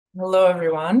Hello,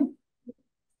 everyone,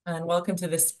 and welcome to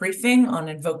this briefing on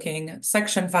invoking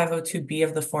Section 502B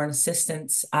of the Foreign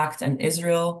Assistance Act and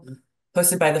Israel,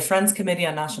 hosted by the Friends Committee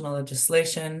on National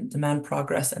Legislation, Demand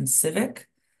Progress, and CIVIC.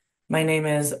 My name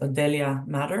is Odelia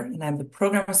Matter, and I'm the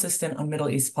Program Assistant on Middle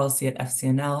East Policy at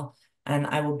FCNL, and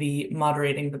I will be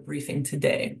moderating the briefing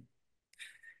today.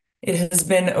 It has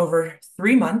been over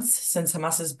 3 months since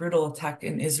Hamas's brutal attack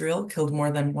in Israel killed more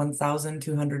than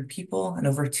 1,200 people, and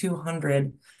over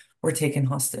 200 were taken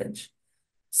hostage.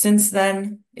 Since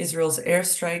then, Israel's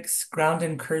airstrikes, ground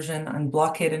incursion, and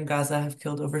blockade in Gaza have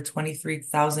killed over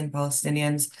 23,000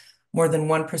 Palestinians, more than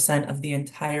 1% of the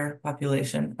entire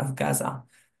population of Gaza.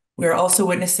 We are also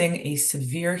witnessing a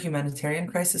severe humanitarian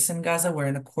crisis in Gaza,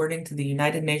 wherein, according to the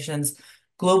United Nations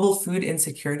Global Food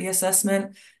Insecurity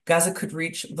Assessment, Gaza could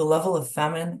reach the level of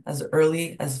famine as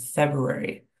early as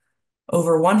February.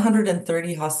 Over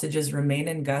 130 hostages remain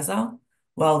in Gaza,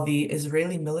 while the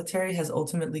Israeli military has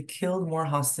ultimately killed more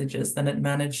hostages than it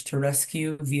managed to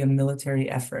rescue via military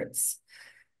efforts.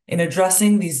 In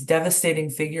addressing these devastating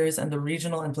figures and the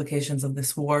regional implications of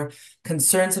this war,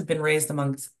 concerns have been raised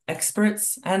amongst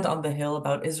experts and on the Hill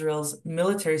about Israel's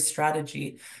military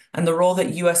strategy and the role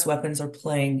that US weapons are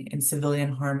playing in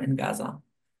civilian harm in Gaza.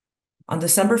 On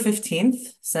December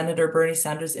 15th, Senator Bernie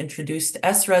Sanders introduced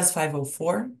SRES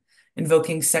 504,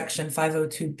 invoking Section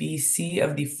 502BC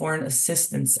of the Foreign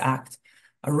Assistance Act,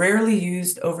 a rarely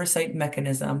used oversight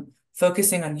mechanism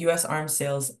focusing on US arms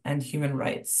sales and human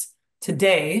rights.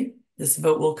 Today, this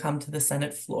vote will come to the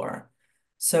Senate floor.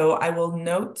 So I will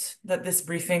note that this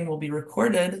briefing will be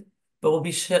recorded, but will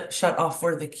be shut off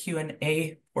for the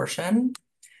Q&A portion.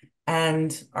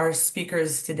 And our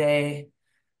speakers today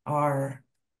are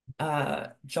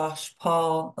Josh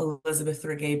Paul, Elizabeth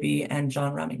Regaby, and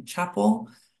John Ramming Chapel.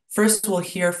 First, we'll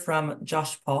hear from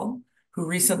Josh Paul, who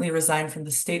recently resigned from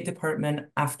the State Department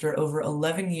after over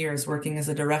 11 years working as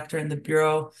a director in the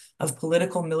Bureau of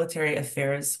Political Military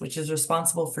Affairs, which is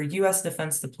responsible for US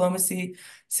defense diplomacy,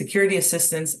 security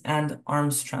assistance, and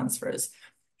arms transfers.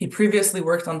 He previously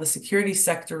worked on the security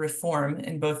sector reform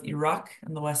in both Iraq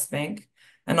and the West Bank,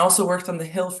 and also worked on the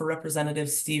Hill for Representative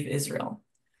Steve Israel.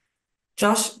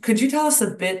 Josh, could you tell us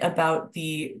a bit about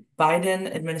the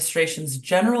Biden administration's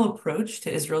general approach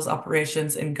to Israel's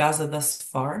operations in Gaza thus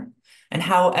far, and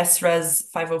how SRES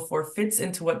 504 fits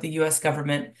into what the US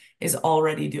government is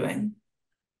already doing?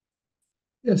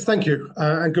 Yes, thank you.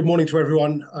 And good morning to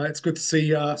everyone. It's good to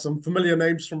see some familiar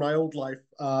names from my old life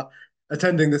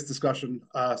attending this discussion.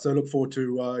 So I look forward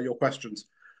to your questions.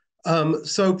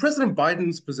 So President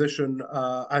Biden's position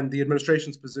and the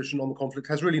administration's position on the conflict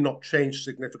has really not changed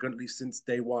significantly since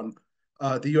day one.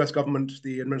 The US government,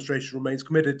 the administration remains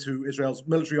committed to Israel's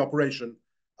military operation,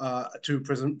 to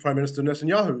Prime Minister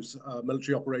Netanyahu's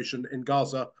military operation in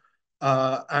Gaza,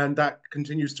 and that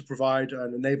continues to provide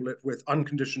and enable it with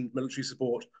unconditioned military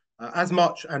support as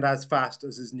much and as fast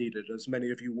as is needed, as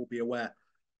many of you will be aware.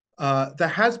 There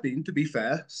has been, to be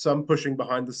fair, some pushing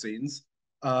behind the scenes.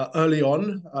 Early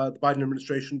on, the Biden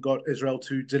administration got Israel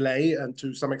to delay and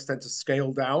to some extent to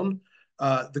scale down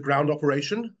the ground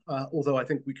operation, although I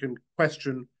think we can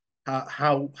question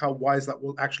how wise that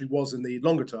actually was in the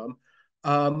longer term.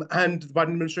 And the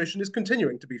Biden administration is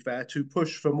continuing, to be fair, to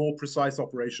push for more precise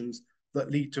operations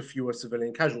that lead to fewer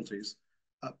civilian casualties.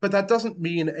 But that doesn't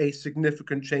mean a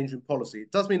significant change in policy.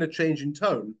 It does mean a change in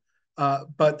tone,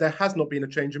 but there has not been a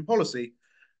change in policy.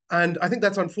 And I think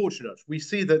that's unfortunate. We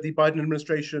see that the Biden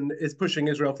administration is pushing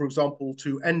Israel, for example,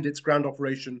 to end its ground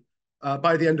operation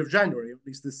by the end of January, at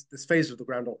least this phase of the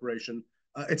ground operation.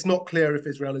 It's not clear if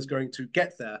Israel is going to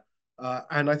get there.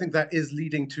 And I think that is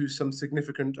leading to some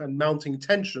significant and mounting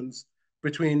tensions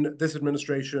between this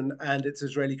administration and its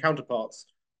Israeli counterparts.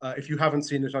 If you haven't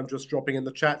seen it, I'm just dropping in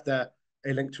the chat there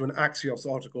a link to an Axios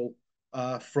article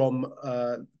from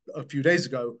a few days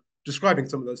ago describing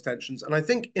some of those tensions. And I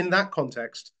think in that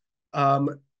context,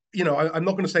 I'm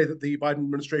not going to say that the Biden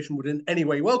administration would in any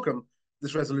way welcome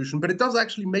this resolution, but it does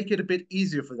actually make it a bit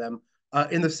easier for them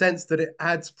in the sense that it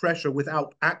adds pressure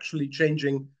without actually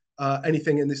changing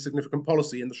anything in this significant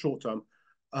policy in the short term.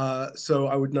 So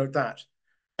I would note that.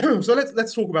 So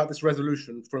let's talk about this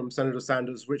resolution from Senator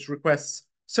Sanders, which requests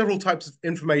several types of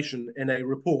information in a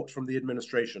report from the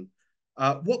administration.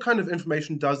 What kind of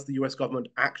information does the US government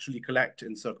actually collect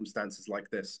in circumstances like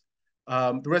this?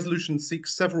 The resolution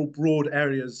seeks several broad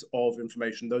areas of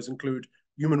information. Those include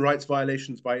human rights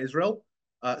violations by Israel,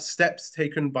 steps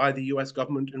taken by the US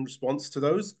government in response to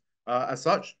those as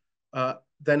such,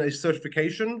 then a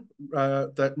certification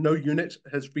that no unit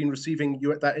has been receiving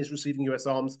that is receiving US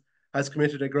arms has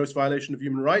committed a gross violation of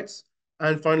human rights,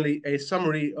 and finally a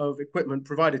summary of equipment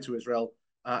provided to Israel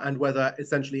and whether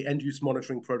essentially end-use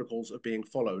monitoring protocols are being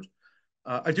followed.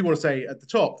 I do want to say at the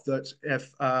top that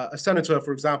if a senator,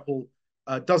 for example,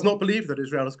 does not believe that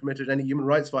Israel has committed any human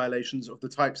rights violations of the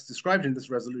types described in this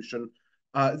resolution,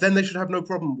 then they should have no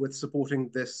problem with supporting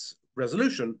this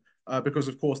resolution, because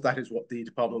of course that is what the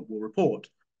department will report.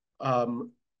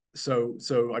 So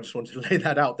I just wanted to lay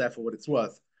that out there for what it's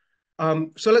worth.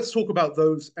 So let's talk about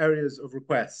those areas of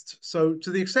request. So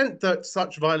to the extent that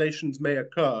such violations may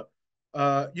occur,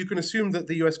 you can assume that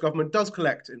the US government does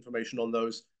collect information on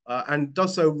those and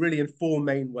does so really in four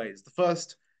main ways. The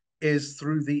first is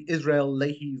through the Israel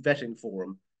Lehi Vetting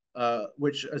Forum,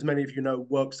 which, as many of you know,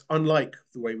 works unlike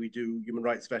the way we do human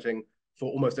rights vetting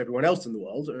for almost everyone else in the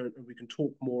world. And we can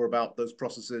talk more about those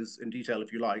processes in detail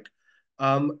if you like.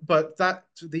 But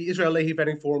the Israel Lehi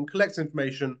Vetting Forum collects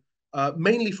information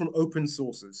mainly from open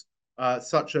sources,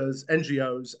 such as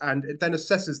NGOs, and it then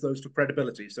assesses those for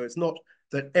credibility. So it's not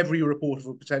that every report of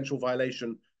a potential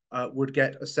violation would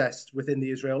get assessed within the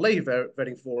Israel Lehi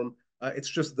Vetting Forum. It's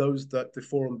just those that the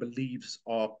forum believes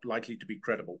are likely to be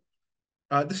credible.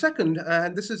 The second,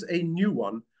 and this is a new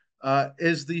one,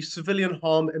 is the Civilian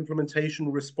Harm Implementation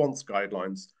Response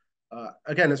Guidelines.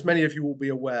 Again, as many of you will be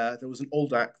aware, there was an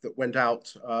old act that went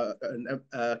out,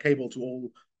 a cable to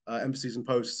all embassies and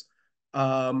posts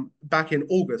back in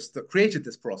August that created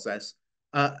this process.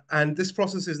 And this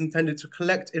process is intended to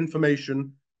collect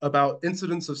information about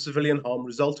incidents of civilian harm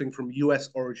resulting from US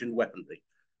origin weaponry.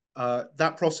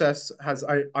 That process has,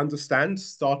 I understand,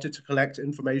 started to collect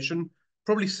information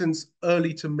probably since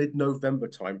early to mid-November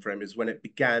timeframe is when it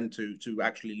began to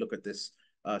actually look at this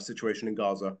situation in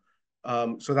Gaza.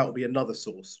 So that will be another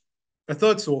source. A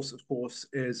third source, of course,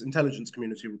 is intelligence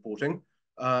community reporting.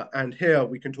 And here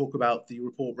we can talk about the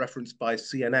report referenced by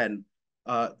CNN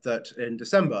that in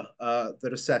December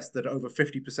that assessed that over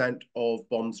 50% of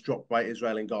bombs dropped by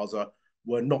Israel in Gaza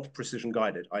were not precision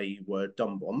guided, i.e. were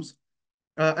dumb bombs.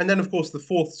 And then, of course, the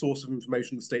fourth source of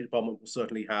information the State Department will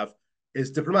certainly have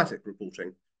is diplomatic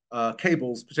reporting.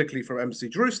 Cables, particularly from Embassy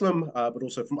Jerusalem, but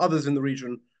also from others in the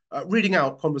region, reading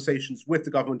out conversations with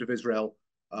the government of Israel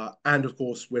and, of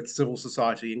course, with civil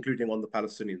society, including on the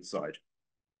Palestinian side.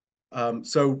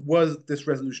 So were this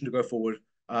resolution to go forward,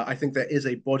 I think there is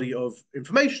a body of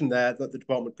information there that the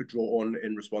department could draw on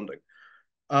in responding.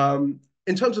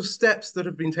 In terms of steps that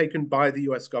have been taken by the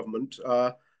US government,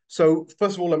 so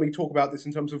first of all, let me talk about this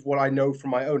in terms of what I know from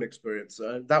my own experience.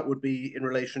 That would be in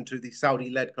relation to the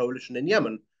Saudi-led coalition in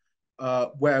Yemen,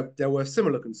 where there were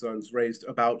similar concerns raised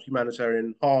about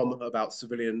humanitarian harm, about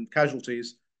civilian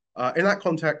casualties. In that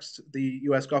context, the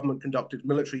US government conducted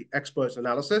military expert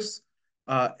analysis.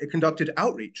 It conducted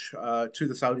outreach to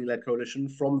the Saudi-led coalition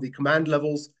from the command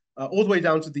levels all the way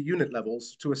down to the unit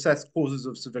levels to assess causes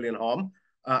of civilian harm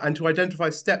and to identify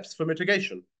steps for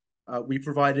mitigation. We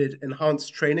provided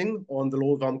enhanced training on the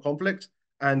law of armed conflict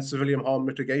and civilian harm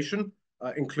mitigation,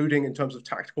 including in terms of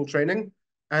tactical training,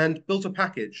 and built a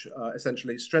package,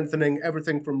 essentially strengthening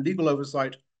everything from legal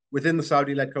oversight within the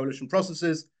Saudi-led coalition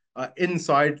processes,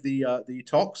 inside the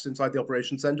TOCs, inside the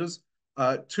operation centers,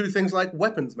 to things like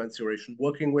weapons mensuration,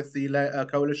 working with the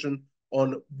coalition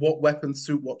on what weapons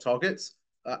suit what targets,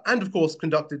 and of course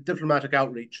conducted diplomatic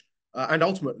outreach, and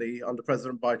ultimately, under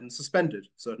President Biden, suspended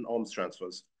certain arms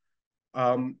transfers.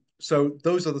 So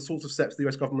those are the sorts of steps the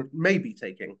US government may be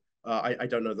taking. I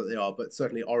don't know that they are, but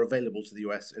certainly are available to the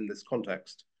US in this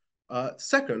context.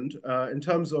 Second, in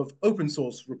terms of open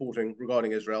source reporting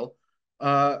regarding Israel,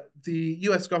 the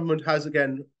US government has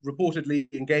again reportedly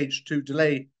engaged to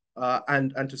delay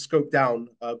and to scope down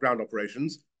ground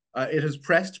operations. It has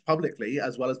pressed publicly,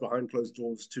 as well as behind closed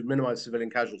doors, to minimize civilian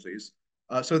casualties.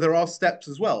 So there are steps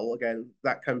as well, again,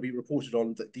 that can be reported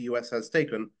on that the US has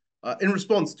taken in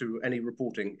response to any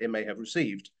reporting it may have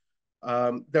received.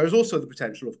 There is also the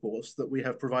potential, of course, that we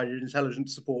have provided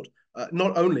intelligence support,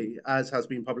 not only, as has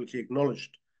been publicly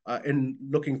acknowledged, in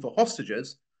looking for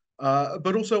hostages,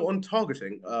 but also on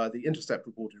targeting. The Intercept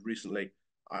reported recently.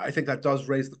 I think that does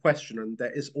raise the question, and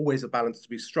there is always a balance to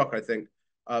be struck, I think,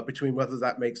 between whether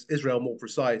that makes Israel more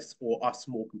precise or us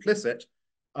more complicit.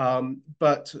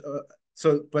 But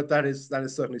that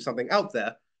is certainly something out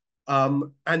there.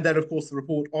 And then, of course, the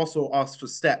report also asks for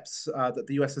steps that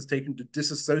the US has taken to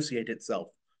disassociate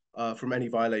itself from any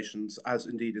violations, as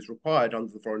indeed is required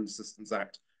under the Foreign Assistance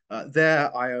Act.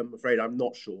 There, I am afraid I'm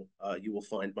not sure you will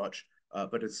find much,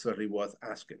 but it's certainly worth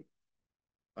asking.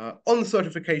 On the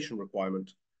certification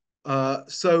requirement,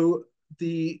 so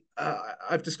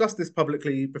I've discussed this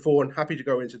publicly before and happy to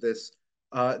go into this.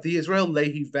 The Israel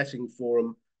Lehi Vetting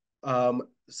Forum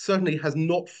certainly has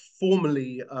not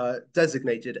formally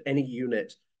designated any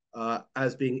unit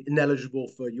as being ineligible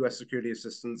for US security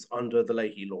assistance under the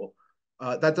Leahy law.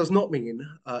 That does not mean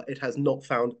it has not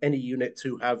found any unit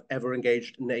to have ever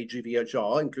engaged in a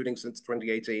GVHR, including since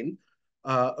 2018.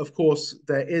 Of course,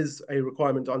 there is a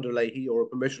requirement under Leahy or a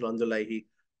permission under Leahy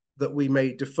that we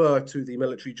may defer to the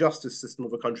military justice system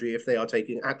of a country if they are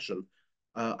taking action.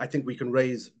 I think we can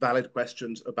raise valid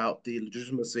questions about the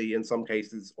legitimacy in some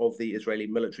cases of the Israeli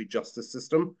military justice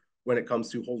system when it comes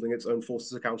to holding its own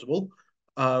forces accountable.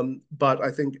 But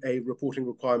I think a reporting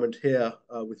requirement here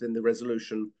within the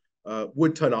resolution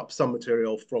would turn up some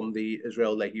material from the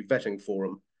Israel Leahy vetting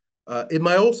forum. It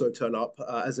may also turn up,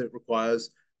 as it requires,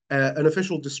 an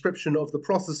official description of the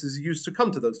processes used to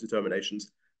come to those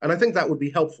determinations. And I think that would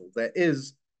be helpful. There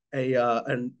is a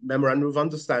memorandum of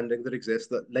understanding that exists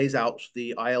that lays out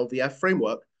the ILDF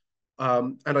framework.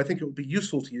 And I think it would be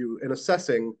useful to you in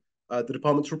assessing the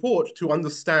department's report to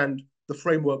understand the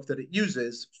framework that it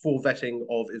uses for vetting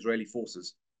of Israeli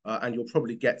forces. And you'll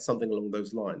probably get something along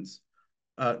those lines.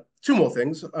 Two more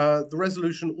things. The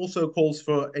resolution also calls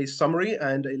for a summary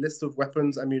and a list of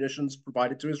weapons and munitions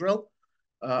provided to Israel.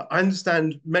 I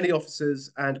understand many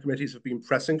offices and committees have been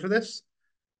pressing for this.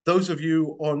 Those of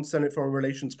you on Senate Foreign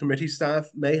Relations Committee staff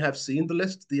may have seen the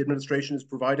list the administration is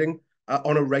providing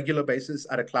on a regular basis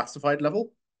at a classified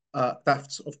level.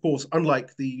 That's, of course,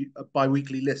 unlike the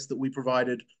biweekly list that we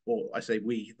provided, or I say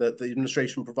we, that the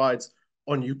administration provides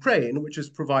on Ukraine, which is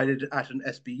provided at an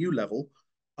SBU level.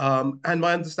 And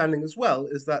my understanding as well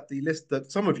is that the list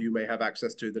that some of you may have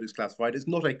access to that is classified is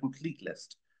not a complete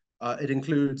list. It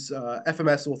includes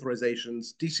FMS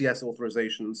authorizations, DCS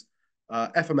authorizations,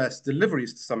 FMS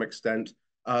deliveries to some extent,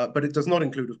 but it does not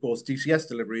include, of course, DCS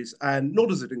deliveries, and nor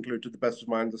does it include, to the best of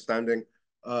my understanding,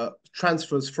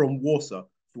 transfers from Warsaw,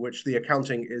 for which the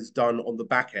accounting is done on the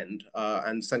back end,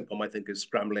 and CENTCOM, I think, is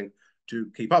scrambling to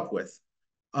keep up with.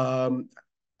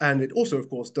 And it also, of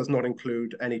course, does not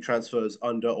include any transfers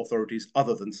under authorities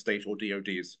other than state or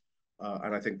DODs.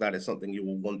 And I think that is something you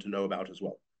will want to know about as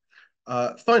well.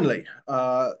 Finally,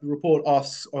 the report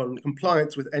asks on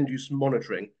compliance with end-use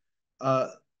monitoring.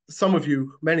 Some of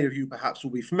you, many of you perhaps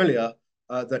will be familiar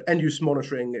that end-use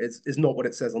monitoring is not what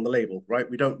it says on the label, right?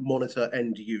 We don't monitor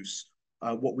end use.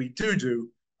 What we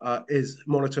do is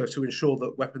monitor to ensure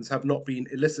that weapons have not been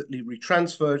illicitly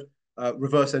retransferred,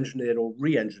 reverse engineered, or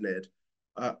re-engineered.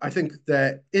 I think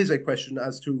there is a question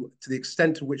as to the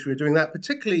extent to which we're doing that,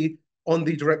 particularly on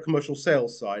the direct commercial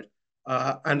sales side.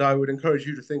 And I would encourage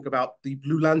you to think about the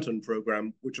Blue Lantern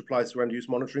program, which applies to end-use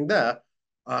monitoring there,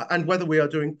 and whether we are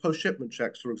doing post-shipment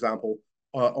checks, for example,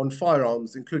 on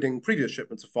firearms, including previous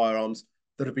shipments of firearms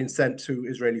that have been sent to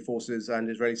Israeli forces and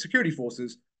Israeli security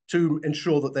forces to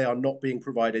ensure that they are not being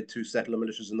provided to settler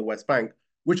militias in the West Bank,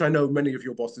 which I know many of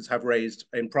your bosses have raised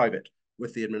in private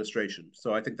with the administration.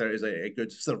 So I think there is a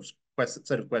good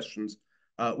set of questions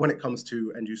when it comes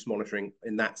to end-use monitoring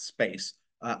in that space,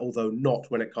 although not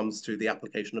when it comes to the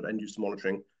application of end-use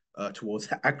monitoring towards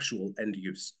actual end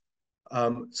use.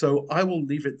 So I will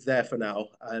leave it there for now.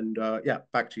 And yeah,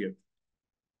 back to you.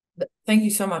 Thank you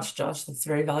so much, Josh. That's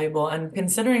very valuable. And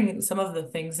considering some of the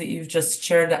things that you've just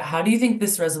shared, how do you think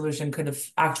this resolution could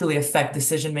actually affect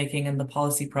decision-making and the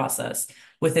policy process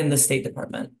within the State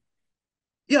Department?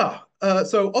 Yeah,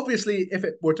 so obviously, if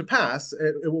it were to pass,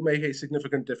 it will make a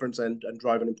significant difference and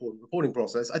drive an important reporting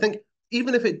process. I think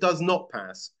even if it does not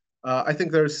pass, I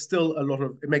think there is still a lot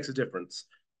of, it makes a difference.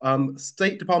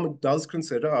 State Department does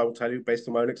consider, I will tell you based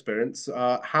on my own experience,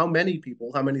 how many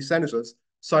people, how many senators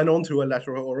sign on to a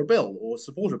letter or a bill or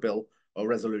support a bill or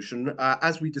resolution,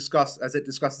 as it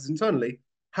discusses internally,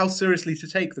 how seriously to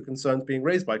take the concerns being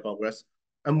raised by Congress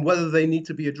and whether they need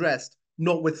to be addressed,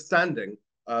 notwithstanding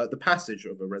the passage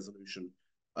of a resolution.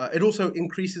 It also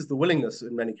increases the willingness,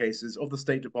 in many cases, of the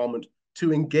State Department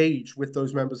to engage with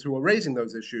those members who are raising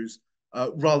those issues,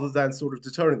 rather than sort of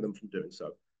deterring them from doing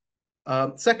so.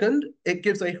 Second, it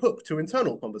gives a hook to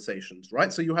internal conversations,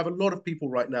 right? So you have a lot of people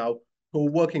right now who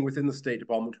are working within the State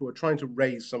Department who are trying to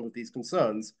raise some of these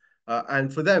concerns.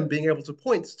 And for them, being able to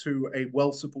point to a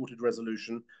well-supported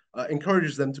resolution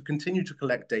encourages them to continue to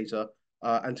collect data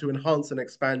and to enhance and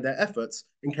expand their efforts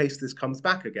in case this comes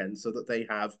back again so that they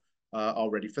are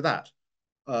ready for that.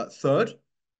 Third,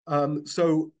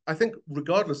 so I think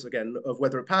regardless, again, of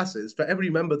whether it passes, for every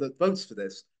member that votes for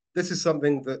this is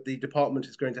something that the department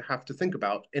is going to have to think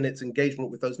about in its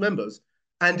engagement with those members.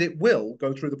 And it will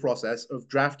go through the process of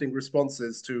drafting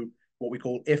responses to what we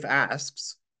call if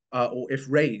asks or if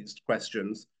raised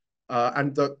questions.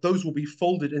 And those will be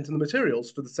folded into the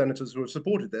materials for the senators who have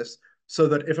supported this, so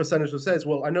that if a senator says,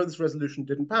 well, I know this resolution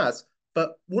didn't pass,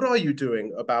 But what are you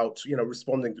doing about,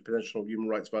 responding to potential human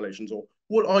rights violations, or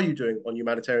what are you doing on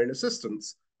humanitarian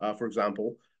assistance, for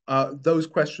example? Those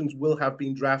questions will have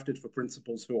been drafted for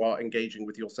principals who are engaging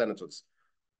with your senators.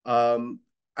 Um,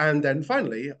 and then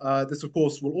finally, this of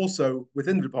course will also,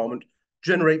 within the department,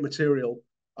 generate material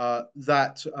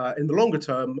that in the longer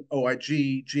term,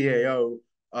 OIG, GAO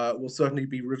will certainly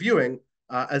be reviewing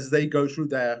as they go through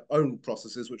their own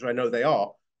processes, which I know they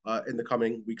are in the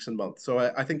coming weeks and months. So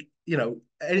I think,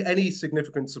 any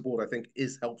significant support, I think,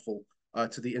 is helpful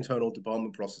to the internal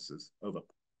department processes. Over.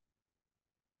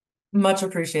 Much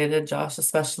appreciated, Josh,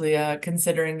 especially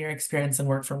considering your experience and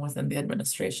work from within the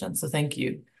administration. So thank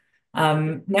you.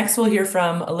 Next, we'll hear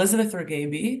from Elizabeth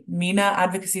Rogaby, MENA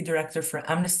Advocacy Director for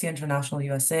Amnesty International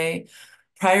USA.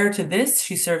 Prior to this,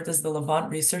 she served as the Levant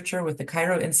researcher with the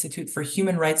Cairo Institute for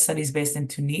Human Rights Studies based in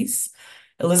Tunis.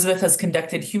 Elizabeth has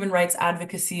conducted human rights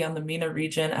advocacy on the MENA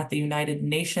region at the United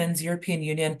Nations, European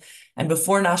Union, and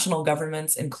before national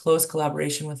governments in close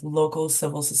collaboration with local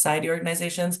civil society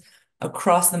organizations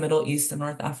across the Middle East and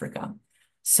North Africa.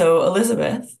 So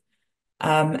Elizabeth,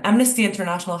 Amnesty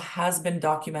International has been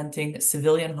documenting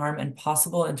civilian harm and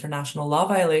possible international law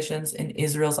violations in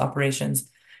Israel's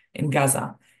operations in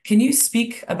Gaza. Can you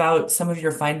speak about some of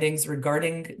your findings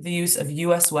regarding the use of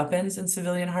U.S. weapons in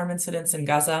civilian harm incidents in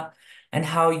Gaza and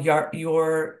how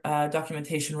your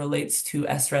documentation relates to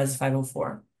SRES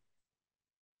 504?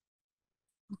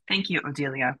 Thank you,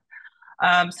 Odelia.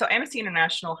 So Amnesty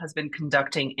International has been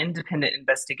conducting independent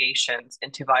investigations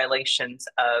into violations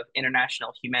of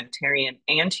international humanitarian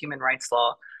and human rights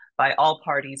law by all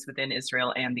parties within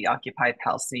Israel and the occupied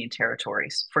Palestinian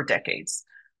territories for decades.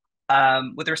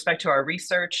 With respect to our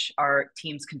research, our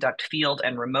teams conduct field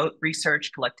and remote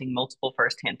research, collecting multiple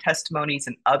firsthand testimonies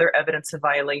and other evidence of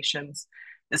violations.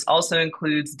 This also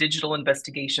includes digital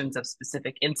investigations of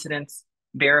specific incidents,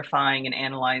 verifying and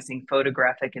analyzing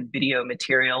photographic and video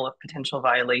material of potential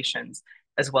violations,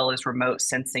 as well as remote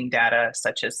sensing data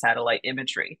such as satellite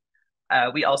imagery.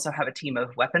 We also have a team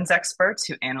of weapons experts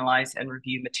who analyze and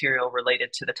review material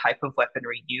related to the type of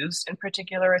weaponry used in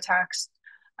particular attacks.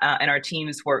 And our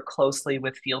teams work closely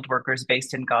with field workers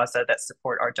based in Gaza that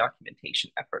support our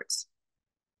documentation efforts.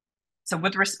 So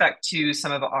with respect to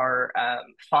some of our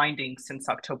findings since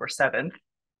October 7th,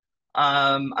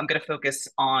 I'm going to focus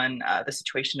on the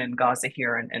situation in Gaza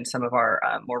here and some of our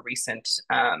more recent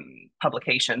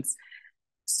publications.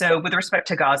 So with respect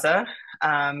to Gaza,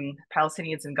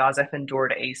 Palestinians in Gaza have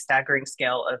endured a staggering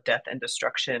scale of death and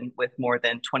destruction, with more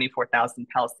than 24,000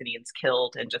 Palestinians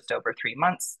killed in just over 3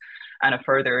 months, and a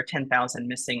further 10,000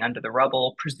 missing under the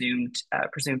rubble, presumed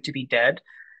to be dead.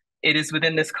 It is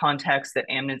within this context that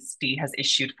Amnesty has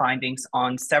issued findings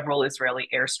on several Israeli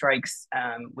airstrikes,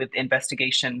 with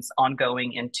investigations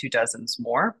ongoing into dozens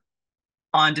more.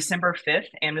 On December 5th,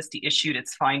 Amnesty issued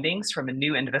its findings from a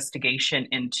new investigation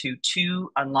into 2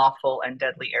 unlawful and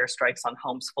deadly airstrikes on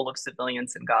homes full of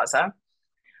civilians in Gaza.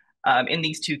 In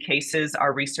these 2 cases,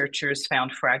 our researchers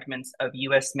found fragments of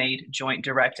US-made joint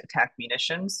direct attack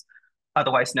munitions,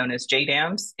 otherwise known as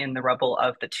JDAMs, in the rubble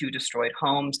of the 2 destroyed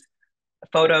homes.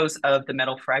 Photos of the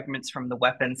metal fragments from the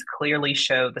weapons clearly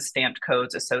show the stamped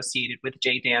codes associated with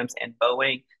JDAMs and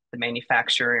Boeing, the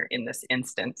manufacturer in this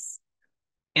instance.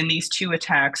 In these 2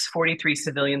 attacks, 43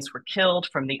 civilians were killed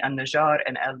from the Al-Najjar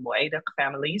and Al-Mu'aydaq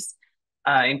families,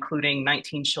 including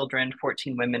 19 children,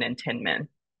 14 women, and 10 men.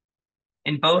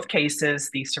 In both cases,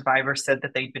 the survivors said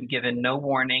that they'd been given no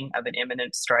warning of an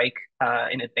imminent strike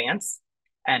in advance,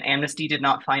 and Amnesty did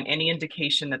not find any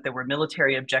indication that there were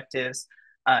military objectives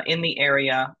in the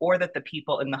area or that the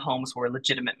people in the homes were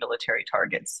legitimate military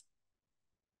targets.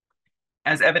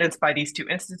 As evidenced by these 2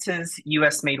 instances,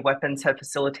 US-made weapons have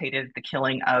facilitated the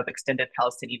killing of extended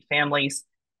Palestinian families,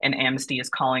 and Amnesty is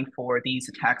calling for these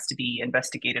attacks to be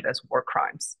investigated as war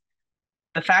crimes.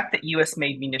 The fact that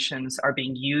US-made munitions are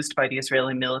being used by the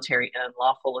Israeli military in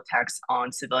unlawful attacks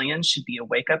on civilians should be a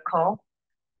wake-up call.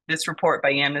 This report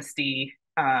by Amnesty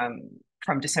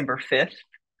from December 5th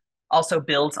also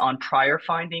builds on prior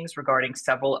findings regarding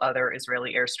several other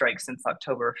Israeli airstrikes since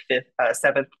October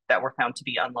 7th that were found to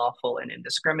be unlawful and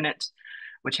indiscriminate,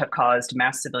 which have caused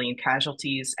mass civilian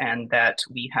casualties, and that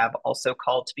we have also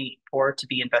called to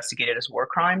be investigated as war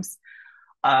crimes.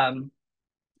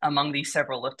 Among these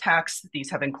several attacks, these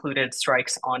have included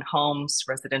strikes on homes,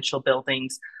 residential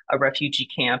buildings, a refugee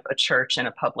camp, a church, and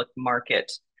a public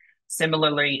market.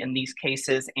 Similarly, in these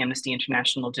cases, Amnesty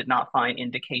International did not find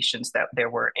indications that there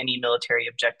were any military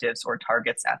objectives or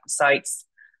targets at the sites.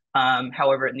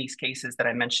 However, in these cases that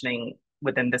I'm mentioning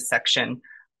within this section,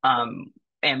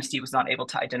 Amnesty was not able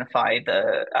to identify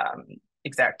the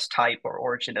exact type or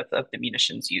origin of the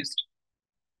munitions used.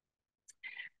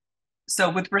 So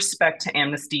with respect to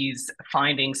Amnesty's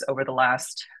findings over the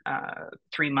last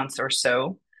 3 months or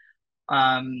so,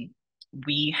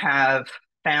 we have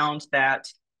found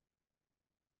that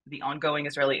the ongoing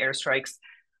Israeli airstrikes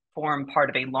form part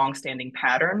of a longstanding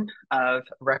pattern of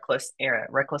reckless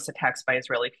attacks by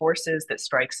Israeli forces that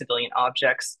strike civilian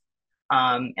objects,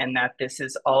 and that this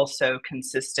is also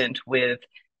consistent with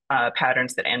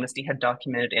patterns that Amnesty had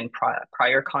documented in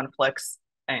prior conflicts,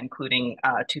 including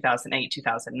 2008,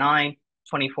 2009,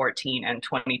 2014, and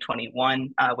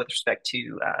 2021, with respect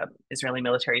to Israeli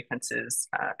military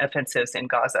offensives in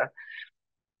Gaza.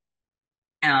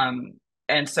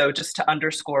 And so just to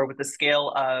underscore with the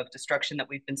scale of destruction that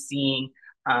we've been seeing,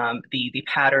 the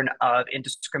pattern of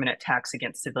indiscriminate attacks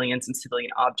against civilians and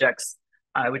civilian objects,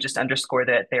 I would just underscore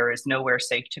that there is nowhere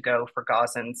safe to go for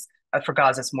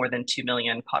Gaza's more than 2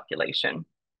 million population.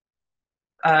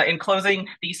 In closing,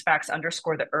 these facts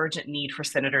underscore the urgent need for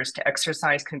senators to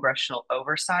exercise congressional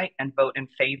oversight and vote in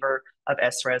favor of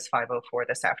SRES 504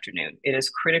 this afternoon. It is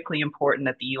critically important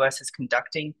that the U.S. is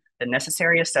conducting the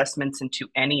necessary assessments into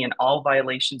any and all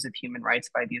violations of human rights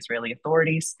by the Israeli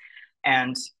authorities,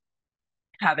 and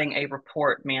having a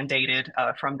report mandated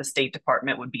from the State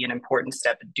Department would be an important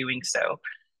step in doing so.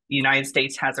 The United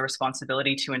States has a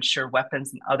responsibility to ensure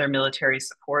weapons and other military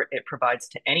support it provides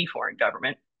to any foreign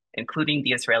government, including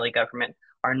the Israeli government,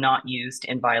 are not used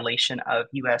in violation of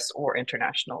U.S. or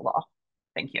international law.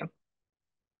 Thank you.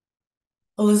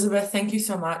 Elizabeth, thank you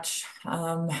so much.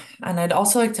 And I'd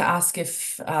also like to ask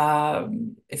if there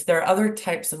are other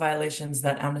types of violations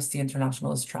that Amnesty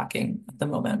International is tracking at the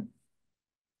moment.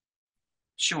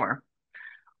 Sure.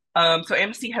 So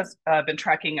Amnesty has been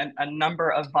tracking a number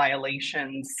of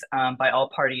violations by all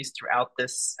parties throughout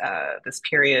this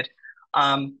period.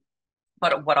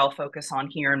 But what I'll focus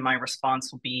on here in my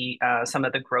response will be some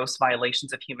of the gross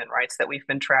violations of human rights that we've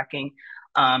been tracking,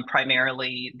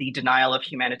 primarily the denial of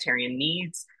humanitarian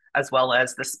needs, as well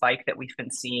as the spike that we've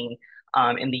been seeing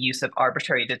in the use of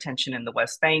arbitrary detention in the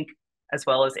West Bank, as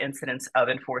well as incidents of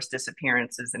enforced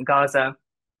disappearances in Gaza.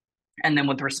 And then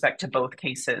with respect to both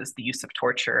cases, the use of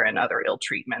torture and other ill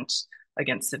treatment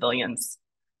against civilians.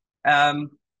 So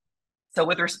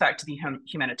with respect to the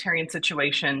humanitarian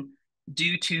situation,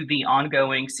 due to the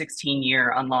ongoing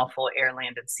 16-year unlawful air,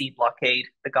 land, and sea blockade,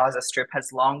 the Gaza Strip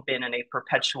has long been in a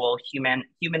perpetual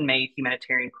human-made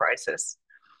humanitarian crisis.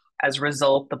 As a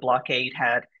result, the blockade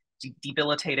had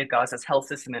debilitated Gaza's health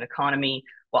system and economy,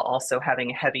 while also having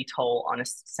a heavy toll on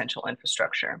essential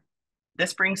infrastructure.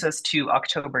 This brings us to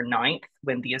October 9th,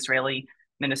 when the Israeli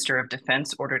Minister of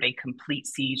Defense ordered a complete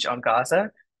siege on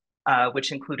Gaza,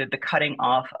 which included the cutting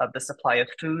off of the supply of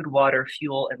food, water,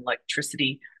 fuel, and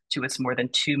electricity to its more than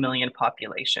 2 million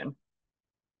population.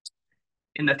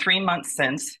 In the 3 months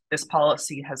since, this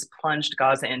policy has plunged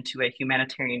Gaza into a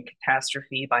humanitarian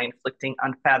catastrophe by inflicting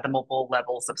unfathomable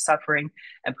levels of suffering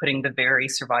and putting the very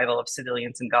survival of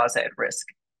civilians in Gaza at risk.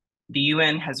 The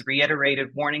UN has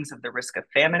reiterated warnings of the risk of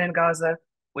famine in Gaza,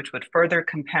 which would further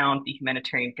compound the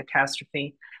humanitarian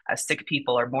catastrophe, as sick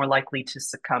people are more likely to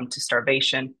succumb to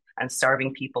starvation and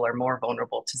starving people are more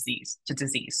vulnerable to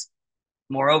disease.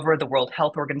 Moreover, the World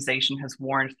Health Organization has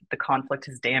warned that the conflict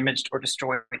has damaged or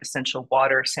destroyed essential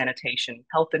water, sanitation,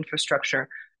 health infrastructure,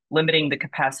 limiting the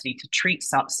capacity to treat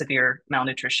severe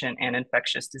malnutrition and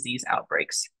infectious disease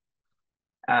outbreaks.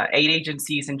 Aid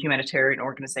agencies and humanitarian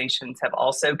organizations have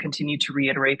also continued to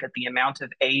reiterate that the amount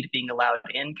of aid being allowed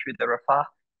in through the Rafah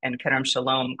and Kerem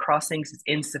Shalom crossings is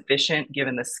insufficient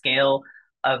given the scale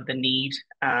of the need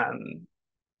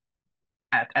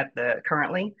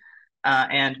currently.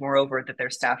 And moreover, that their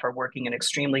staff are working in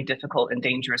extremely difficult and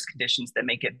dangerous conditions that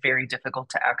make it very difficult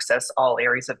to access all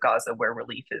areas of Gaza where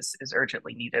relief is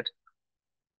urgently needed.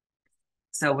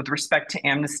 So with respect to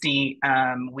Amnesty,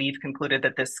 we've concluded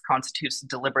that this constitutes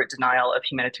deliberate denial of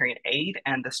humanitarian aid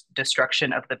and the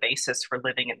destruction of the basis for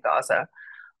living in Gaza.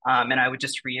 And I would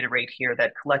just reiterate here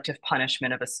that collective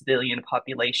punishment of a civilian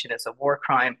population is a war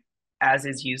crime, as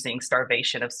is using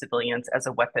starvation of civilians as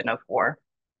a weapon of war.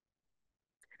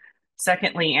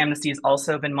 Secondly, Amnesty has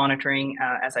also been monitoring,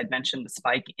 as I'd mentioned, the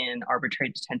spike in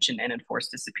arbitrary detention and enforced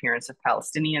disappearance of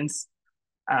Palestinians.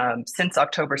 Since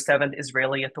October 7th,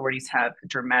 Israeli authorities have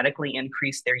dramatically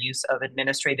increased their use of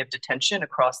administrative detention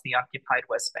across the occupied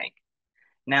West Bank.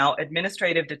 Now,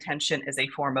 administrative detention is a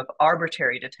form of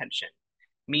arbitrary detention,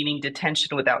 meaning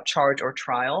detention without charge or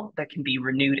trial that can be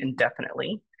renewed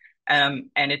indefinitely.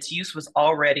 And its use was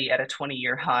already at a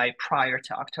 20-year high prior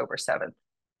to October 7th.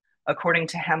 According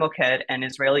to Hamoked, an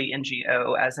Israeli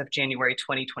NGO, as of January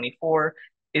 2024,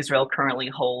 Israel currently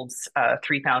holds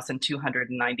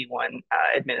 3,291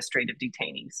 administrative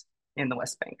detainees in the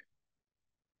West Bank.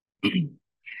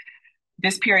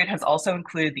 This period has also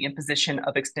included the imposition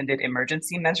of extended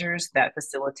emergency measures that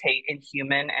facilitate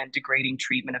inhuman and degrading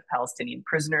treatment of Palestinian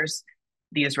prisoners.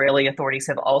 The Israeli authorities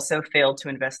have also failed to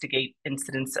investigate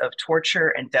incidents of torture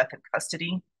and death in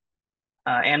custody.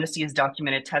 Amnesty has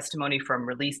documented testimony from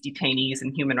released detainees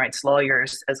and human rights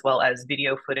lawyers, as well as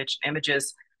video footage and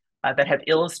images that have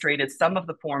illustrated some of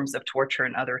the forms of torture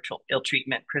and other ill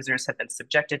treatment prisoners have been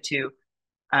subjected to.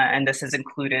 And this has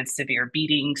included severe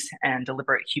beatings and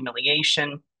deliberate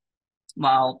humiliation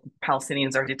while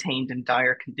Palestinians are detained in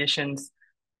dire conditions.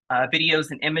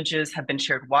 Videos and images have been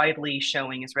shared widely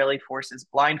showing Israeli forces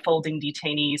blindfolding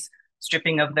detainees,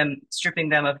 stripping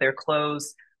them of their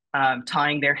clothes,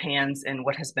 tying their hands in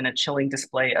what has been a chilling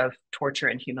display of torture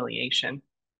and humiliation.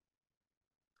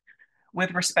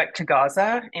 With respect to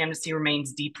Gaza, Amnesty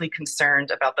remains deeply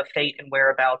concerned about the fate and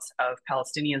whereabouts of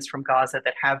Palestinians from Gaza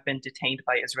that have been detained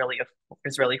by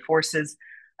Israeli forces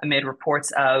amid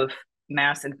reports of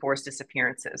mass and forced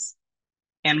disappearances.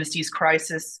 Amnesty's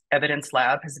Crisis Evidence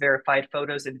Lab has verified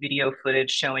photos and video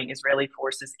footage showing Israeli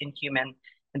forces' inhuman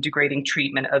and degrading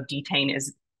treatment of detainees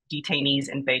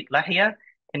in Beit Lahia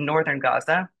in northern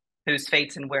Gaza, whose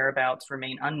fates and whereabouts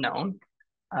remain unknown.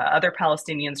 Other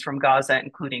Palestinians from Gaza,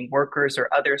 including workers or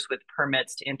others with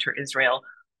permits to enter Israel,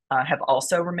 have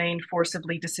also remained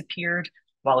forcibly disappeared,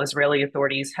 while Israeli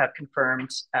authorities have confirmed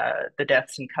the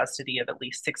deaths in custody of at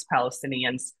least 6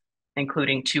 Palestinians,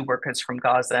 including 2 workers from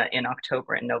Gaza in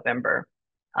October and November.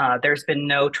 There's been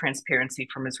no transparency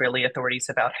from Israeli authorities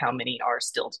about how many are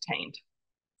still detained.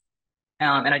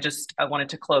 And I wanted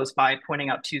to close by pointing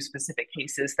out 2 specific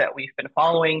cases that we've been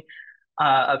following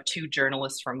of 2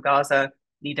 journalists from Gaza,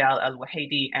 Nidal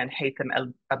al-Wahidi and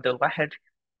Haytham Abdul-Wahid,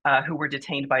 who were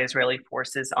detained by Israeli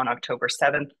forces on October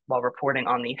 7th while reporting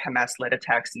on the Hamas-led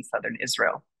attacks in southern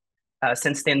Israel.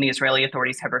 Since then, the Israeli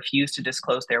authorities have refused to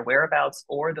disclose their whereabouts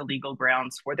or the legal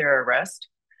grounds for their arrest,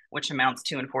 which amounts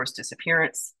to enforced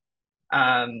disappearance.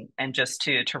 And just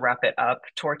to wrap it up,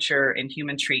 torture,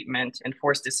 inhuman treatment,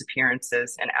 enforced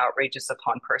disappearances, and outrages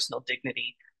upon personal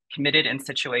dignity committed in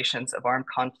situations of armed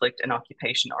conflict and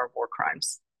occupation are war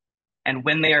crimes. And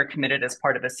when they are committed as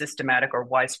part of a systematic or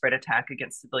widespread attack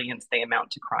against civilians, they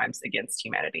amount to crimes against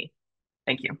humanity.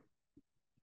 Thank you.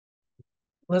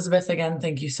 Elizabeth, again,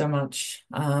 thank you so much.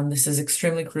 This is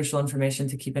extremely crucial information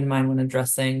to keep in mind when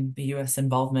addressing the U.S.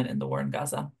 involvement in the war in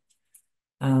Gaza.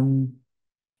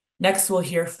 Next, we'll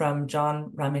hear from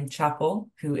John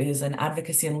Ramin-Chappell, who is an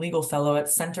advocacy and legal fellow at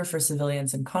Center for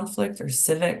Civilians in Conflict, or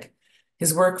CIVIC.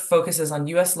 His work focuses on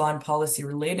U.S. law and policy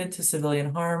related to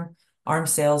civilian harm,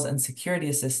 arms sales, and security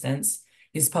assistance.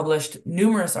 He's published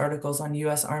numerous articles on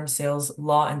U.S. arms sales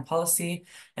law and policy,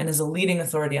 and is a leading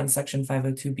authority on Section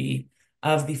 502B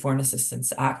of the Foreign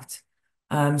Assistance Act.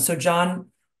 So John,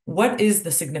 what is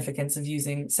the significance of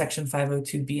using Section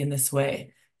 502B in this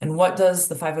way? And what does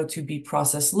the 502B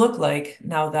process look like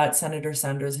now that Senator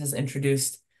Sanders has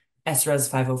introduced SRES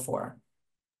 504?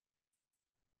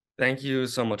 Thank you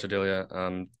so much, Adelia.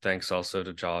 Thanks also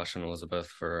to Josh and Elizabeth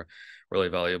for really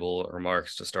valuable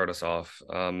remarks to start us off.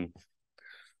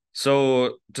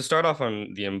 So to start off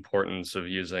on the importance of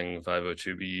using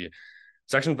 502B,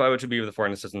 Section 502B of the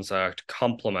Foreign Assistance Act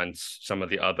complements some of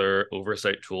the other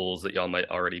oversight tools that y'all might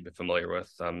already be familiar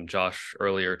with. Josh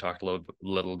earlier talked a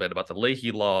little bit about the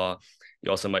Leahy Law.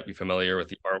 You also might be familiar with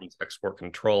the Arms Export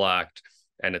Control Act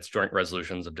and its joint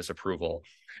resolutions of disapproval.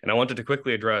 And I wanted to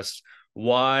quickly address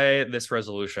why this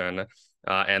resolution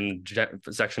and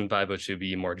Section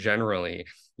 502B more generally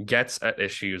gets at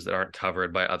issues that aren't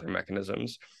covered by other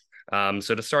mechanisms.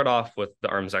 So to start off with the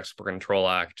Arms Export Control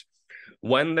Act,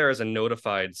 when there is a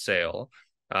notified sale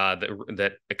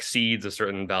that exceeds a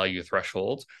certain value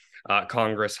threshold,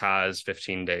 Congress has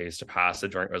 15 days to pass a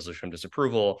joint resolution of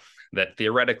disapproval that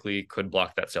theoretically could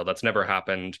block that sale. That's never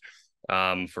happened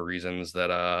for reasons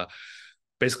that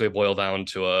basically boil down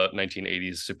to a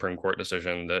 1980s Supreme Court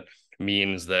decision that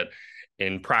means that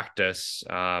in practice,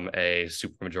 a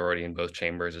supermajority in both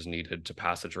chambers is needed to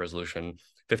pass such a resolution.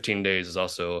 15 days is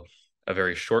also a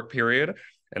very short period,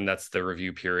 and that's the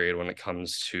review period when it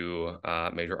comes to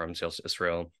major arms sales to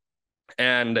Israel.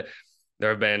 And there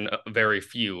have been very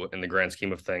few, in the grand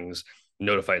scheme of things,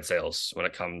 notified sales when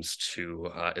it comes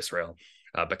to Israel,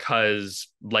 because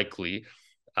likely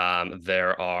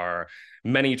there are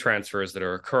many transfers that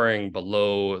are occurring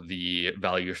below the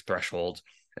value threshold.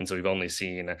 And so we've only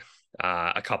seen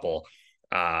a couple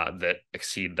that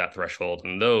exceed that threshold,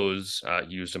 and those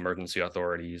used emergency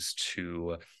authorities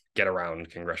to get around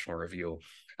congressional review.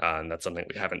 And that's something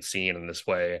we haven't seen in this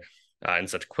way in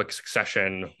such quick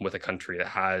succession with a country that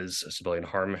has civilian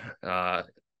harm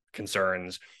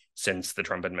concerns, since the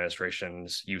Trump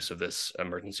administration's use of this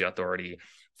emergency authority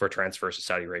for transfers to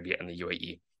Saudi Arabia and the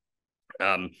UAE.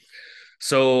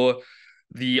 So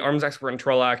the Arms Export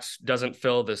Control Act doesn't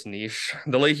fill this niche.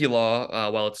 The Leahy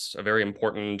Law, while it's a very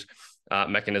important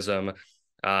mechanism,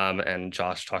 and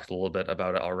Josh talked a little bit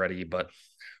about it already, but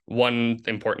one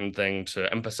important thing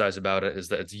to emphasize about it is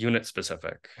that it's unit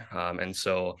specific. And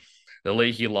so the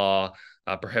Leahy Law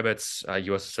prohibits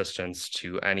U.S. assistance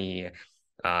to any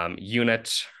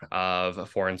unit of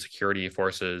foreign security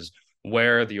forces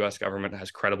where the U.S. government has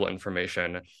credible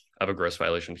information of a gross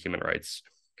violation of human rights.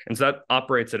 And so that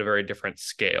operates at a very different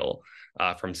scale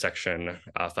from Section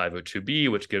 502B,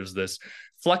 which gives this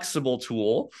flexible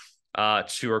tool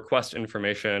to request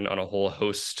information on a whole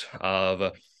host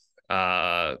of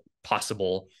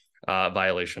possible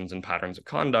violations and patterns of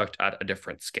conduct at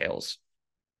different scales.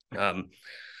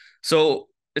 So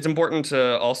it's important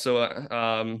to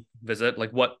also visit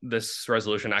like what this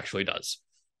resolution actually does.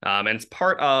 And it's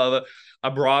part of a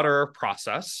broader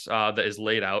process that is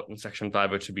laid out in Section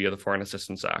 502B of the Foreign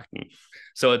Assistance Act. And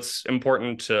so it's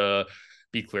important to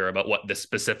be clear about what this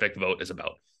specific vote is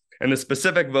about. And the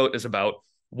specific vote is about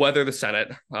whether the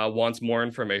Senate wants more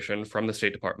information from the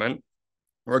State Department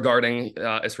regarding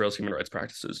Israel's human rights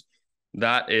practices.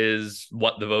 That is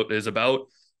what the vote is about.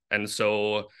 And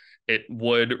so it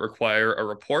would require a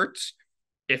report.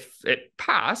 If it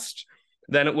passed,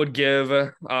 then it would give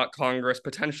Congress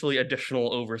potentially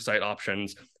additional oversight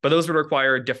options, but those would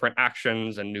require different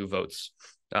actions and new votes.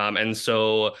 And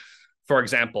so, for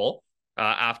example,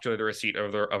 after the receipt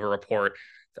of a report,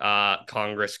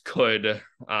 Congress could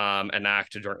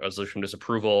enact a joint resolution of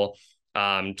disapproval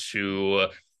to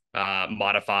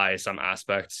modify some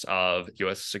aspects of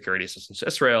U.S. security assistance to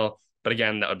Israel. But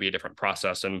again, that would be a different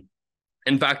process. And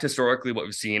in fact, historically, what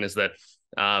we've seen is that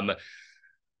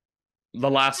the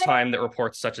last time that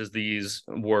reports such as these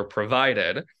were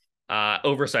provided,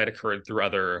 oversight occurred through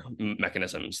other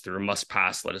mechanisms, through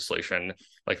must-pass legislation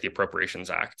like the Appropriations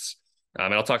Acts.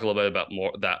 And I'll talk a little bit about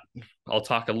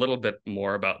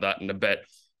that in a bit.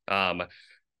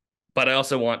 But I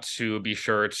also want to be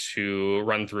sure to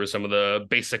run through some of the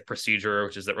basic procedure,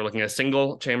 which is that we're looking at a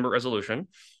single chamber resolution.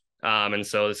 And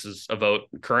so this is a vote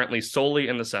currently solely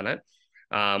in the Senate,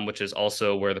 which is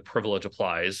also where the privilege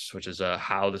applies, which is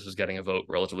how this is getting a vote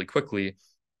relatively quickly.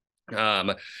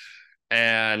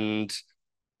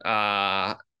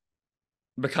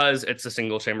 Because it's a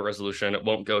single chamber resolution, it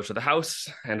won't go to the House,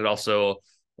 and it also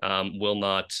will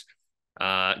not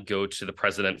go to the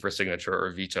president for signature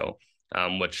or veto,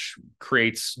 which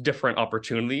creates different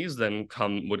opportunities than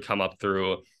would come up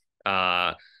through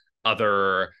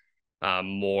other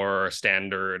more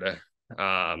standard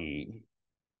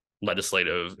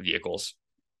legislative vehicles.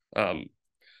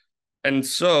 And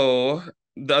so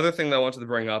the other thing that I wanted to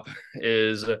bring up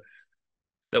is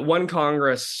that when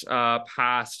Congress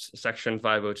passed Section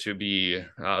 502B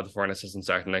of the Foreign Assistance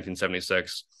Act in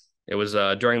 1976, it was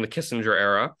during the Kissinger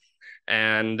era,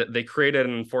 and they created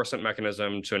an enforcement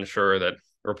mechanism to ensure that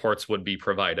reports would be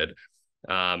provided.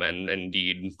 And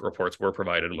indeed, reports were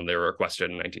provided when they were requested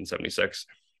in 1976.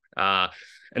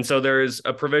 And so there's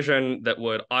a provision that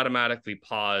would automatically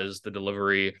pause the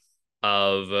delivery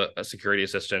of security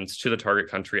assistance to the target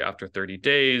country after 30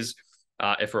 days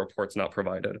if a report's not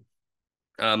provided.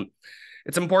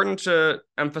 It's important to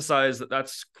emphasize that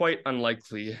that's quite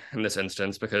unlikely in this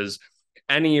instance, because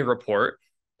any report,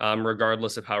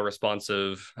 regardless of how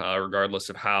responsive, regardless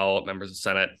of how members of the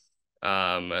Senate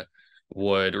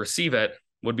would receive it,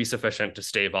 would be sufficient to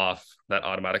stave off that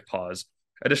automatic pause.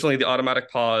 Additionally, the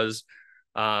automatic pause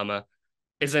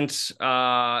isn't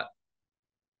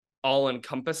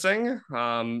all-encompassing.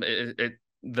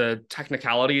 The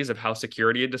technicalities of how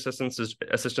security assistance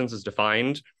is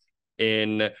defined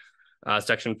in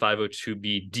Section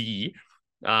 502BD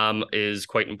is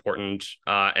quite important.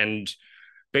 And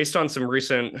based on some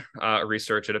recent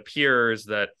research, it appears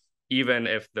that even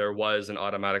if there was an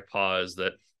automatic pause,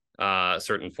 that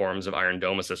certain forms of Iron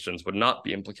Dome assistance would not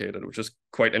be implicated, which is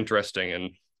quite interesting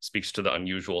and speaks to the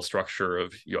unusual structure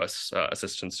of U.S.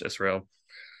 assistance to Israel.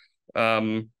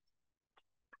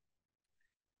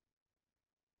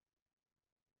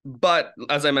 But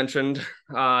as I mentioned,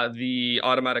 the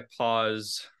automatic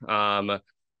pause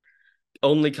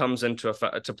only comes into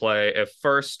play if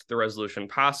first the resolution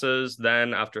passes,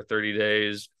 then after 30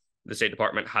 days, the State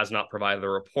Department has not provided a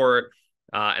report,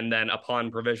 and then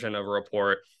upon provision of a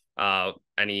report,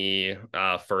 any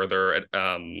further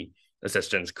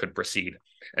assistance could proceed.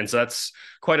 And so that's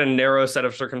quite a narrow set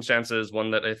of circumstances, one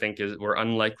that I think we're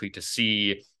unlikely to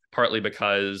see, partly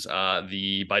because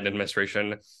the Biden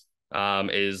administration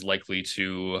is likely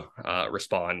to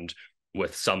respond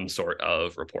with some sort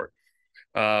of report.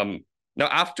 Now,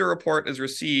 after a report is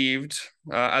received,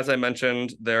 as I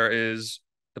mentioned, there is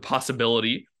the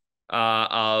possibility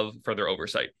of further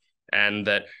oversight, and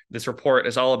that this report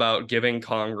is all about giving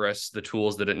Congress the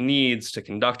tools that it needs to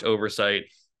conduct oversight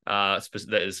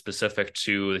that is specific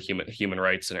to the human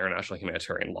rights and international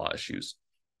humanitarian law issues.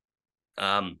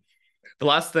 The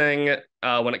last thing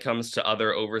when it comes to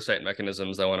other oversight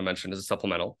mechanisms I want to mention is a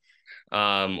supplemental.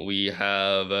 We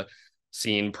have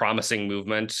seen promising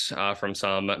movement from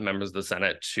some members of the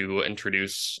Senate to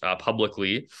introduce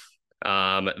publicly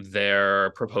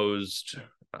their proposed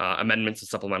amendments to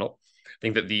supplemental. I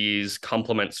think that these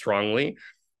complement strongly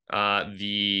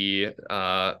the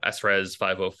SRES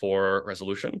 504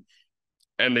 resolution,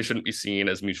 and they shouldn't be seen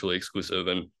as mutually exclusive.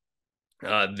 And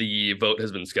the vote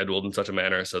has been scheduled in such a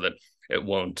manner so that it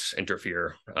won't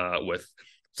interfere with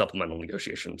supplemental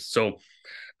negotiations. So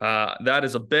that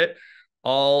is a bit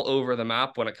all over the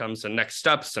map when it comes to next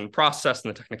steps and process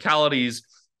and the technicalities.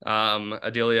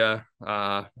 Adelia,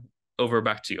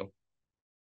 back to you.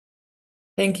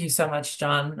 Thank you so much,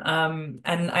 John.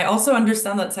 And I also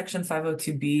understand that Section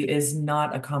 502B is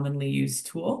not a commonly used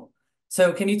tool.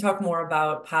 So can you talk more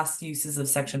about past uses of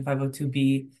Section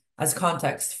 502B as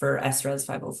context for SRES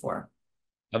 504?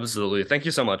 Absolutely. Thank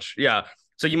you so much. Yeah.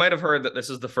 So you might have heard that this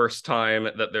is the first time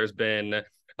that there's been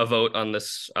a vote on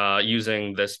this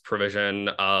using this provision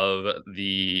of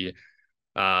the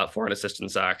Foreign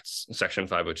Assistance Act, Section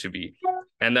 502B.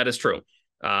 And that is true.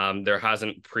 There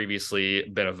hasn't previously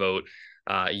been a vote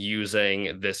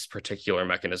using this particular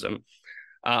mechanism.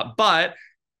 But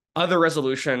other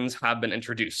resolutions have been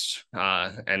introduced.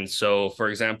 And so, for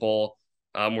example,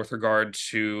 with regard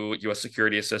to U.S.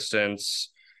 security assistance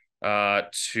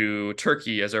to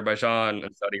Turkey, Azerbaijan,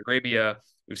 and Saudi Arabia,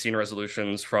 we've seen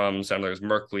resolutions from Senators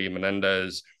Merkley,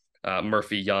 Menendez,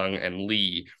 Murphy, Young, and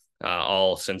Lee,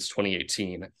 all since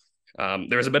 2018.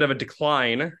 There was a bit of a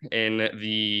decline in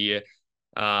the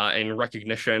in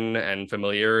recognition and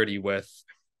familiarity with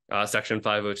Section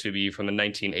 502B from the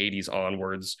 1980s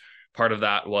onwards. Part of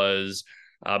that was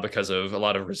because of a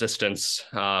lot of resistance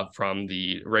from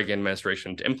the Reagan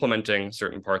administration to implementing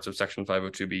certain parts of Section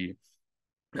 502B.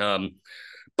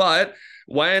 But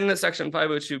when Section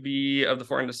 502B of the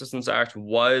Foreign Assistance Act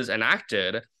was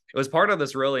enacted, it was part of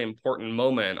this really important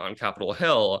moment on Capitol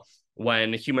Hill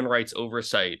when human rights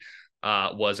oversight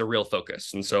was a real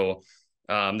focus. And so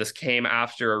this came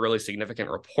after a really significant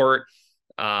report,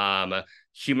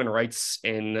 Human Rights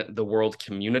in the World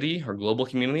Community, or Global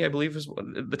Community, I believe is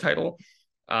the title,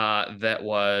 that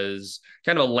was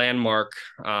kind of a landmark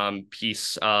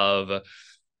piece of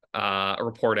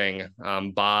reporting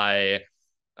by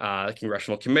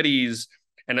congressional committees,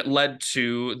 and it led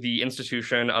to the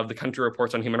institution of the Country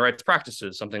Reports on Human Rights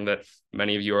Practices, something that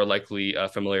many of you are likely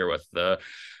familiar with, the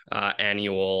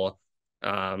annual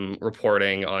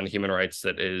reporting on human rights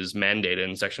that is mandated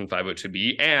in Section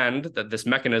 502B, and that this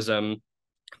mechanism,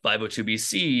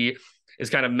 502BC, is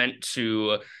kind of meant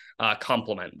to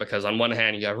complement, because on one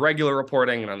hand you have regular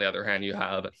reporting, and on the other hand you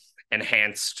have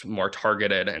enhanced, more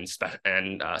targeted and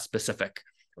specific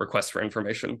requests for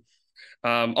information.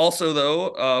 Also,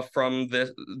 though, from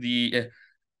the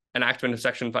enactment of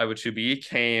Section 502B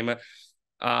came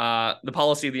the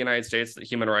policy of the United States that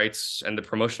human rights and the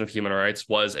promotion of human rights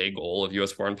was a goal of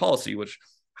U.S. foreign policy, which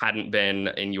hadn't been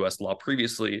in U.S. law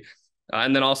previously.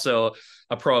 And then also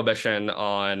a prohibition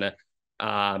on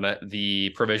the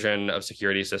provision of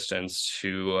security assistance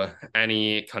to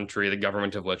any country, the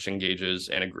government of which engages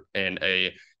in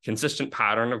a consistent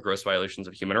pattern of gross violations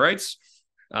of human rights,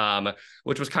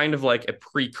 which was kind of like a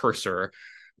precursor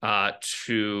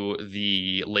to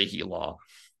the Leahy Law.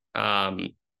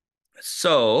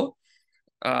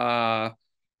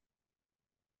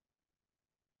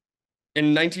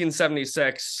 In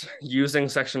 1976, using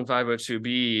Section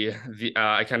 502B,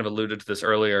 I kind of alluded to this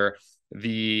earlier,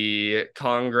 the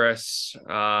Congress,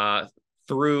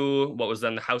 through what was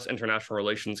then the House International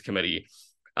Relations Committee,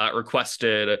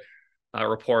 requested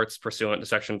reports pursuant to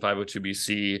Section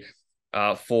 502BC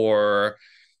for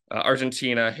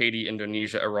Argentina, Haiti,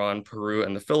 Indonesia, Iran, Peru,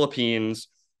 and the Philippines.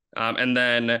 And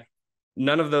then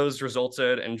none of those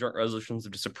resulted in joint resolutions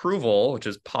of disapproval, which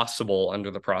is possible under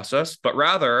the process, but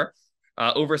rather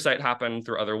oversight happened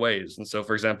through other ways. And so,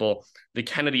 for example, the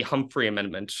Kennedy-Humphrey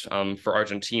Amendment for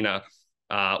Argentina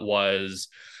was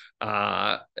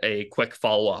a quick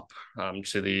follow-up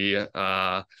to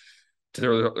the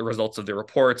results of the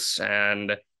reports,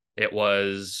 and it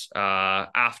was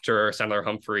after Senator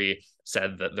Humphrey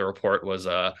said that the report was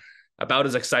about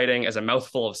as exciting as a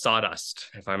mouthful of sawdust,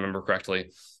 if I remember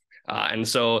correctly. And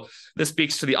so this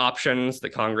speaks to the options that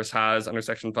Congress has under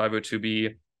Section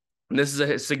 502B. And this is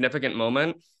a significant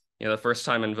moment, the first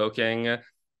time invoking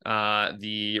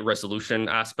the resolution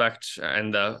aspect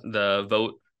and the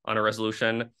vote on a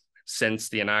resolution since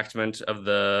the enactment of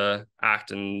the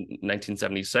act in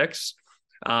 1976.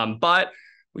 But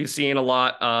we've seen a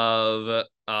lot of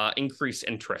increased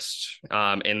interest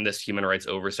in this human rights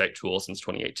oversight tool since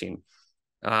 2018.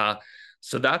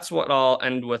 So that's what I'll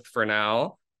end with for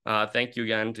now. Thank you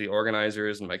again to the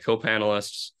organizers and my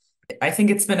co-panelists. I think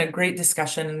it's been a great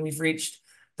discussion, and we've reached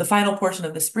the final portion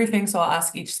of this briefing. So I'll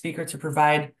ask each speaker to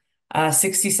provide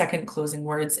 60-second closing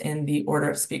words in the order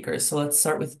of speakers. So let's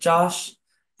start with Josh,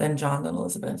 then John, then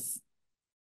Elizabeth.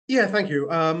 Yeah, thank you.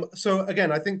 So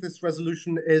again, I think this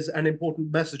resolution is an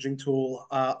important messaging tool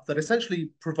that essentially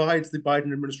provides the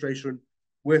Biden administration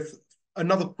with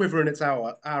another quiver in its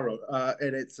another arrow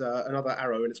in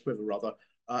its quiver, rather,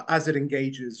 as it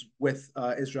engages with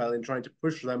Israel in trying to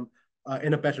push them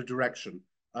in a better direction.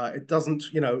 It doesn't,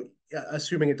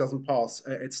 assuming it doesn't pass,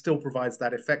 it still provides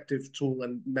that effective tool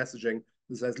and messaging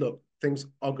that says, look, things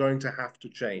are going to have to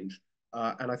change.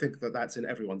 And I think that that's in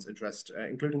everyone's interest,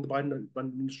 including the Biden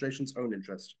administration's own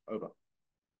interest. Over.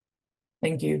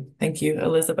 Thank you. Thank you,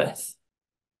 Elizabeth.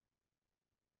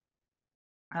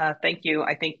 Thank you.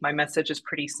 I think my message is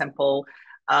pretty simple.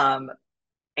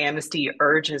 Amnesty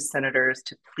urges senators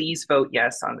to please vote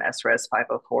yes on SRES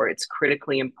 504. It's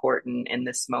critically important in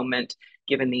this moment,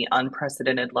 given the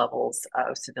unprecedented levels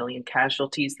of civilian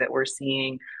casualties that we're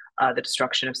seeing, the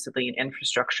destruction of civilian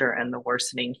infrastructure, and the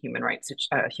worsening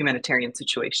humanitarian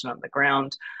situation on the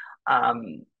ground.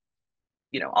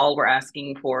 All we're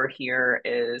asking for here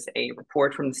is a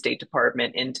report from the State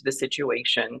Department into the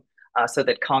situation so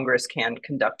that Congress can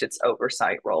conduct its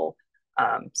oversight role.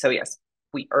 So yes,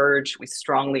 we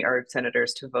strongly urge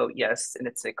senators to vote yes, and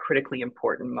it's a critically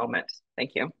important moment.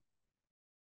 Thank you.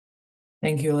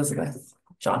 Thank you, Elizabeth.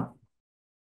 John.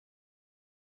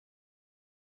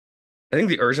 I think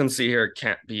the urgency here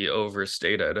can't be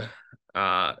overstated.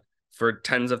 For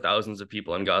tens of thousands of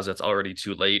people in Gaza, it's already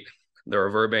too late. The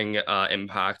reverberating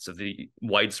impacts of the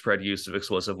widespread use of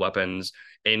explosive weapons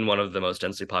in one of the most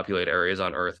densely populated areas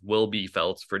on Earth will be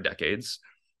felt for decades.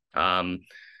 And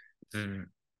the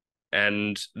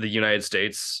United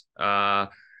States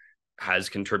has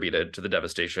contributed to the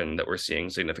devastation that we're seeing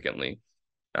significantly.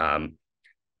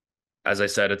 As I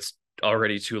said, it's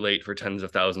already too late for tens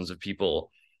of thousands of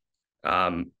people.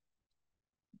 I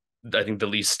think the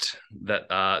least that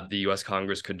the U.S.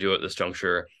 Congress could do at this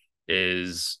juncture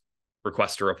is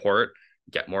request a report,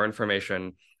 get more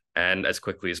information, and as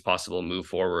quickly as possible move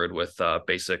forward with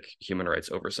basic human rights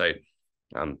oversight.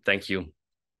 Thank you.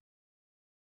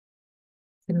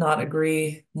 Could not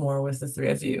agree more with the three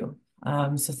of you.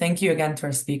 So thank you again to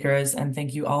our speakers, and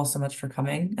thank you all so much for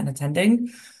coming and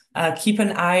attending. Keep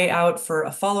an eye out for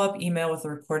a follow-up email with a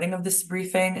recording of this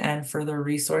briefing and further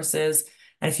resources.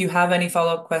 And if you have any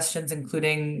follow-up questions,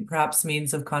 including perhaps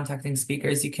means of contacting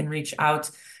speakers, you can reach out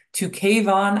to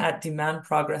Kayvon at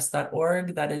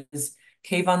demandprogress.org. That is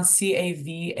Kayvon,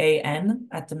 C-A-V-A-N,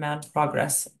 at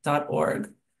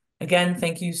demandprogress.org. Again,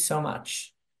 thank you so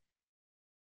much.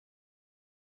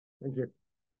 Thank you.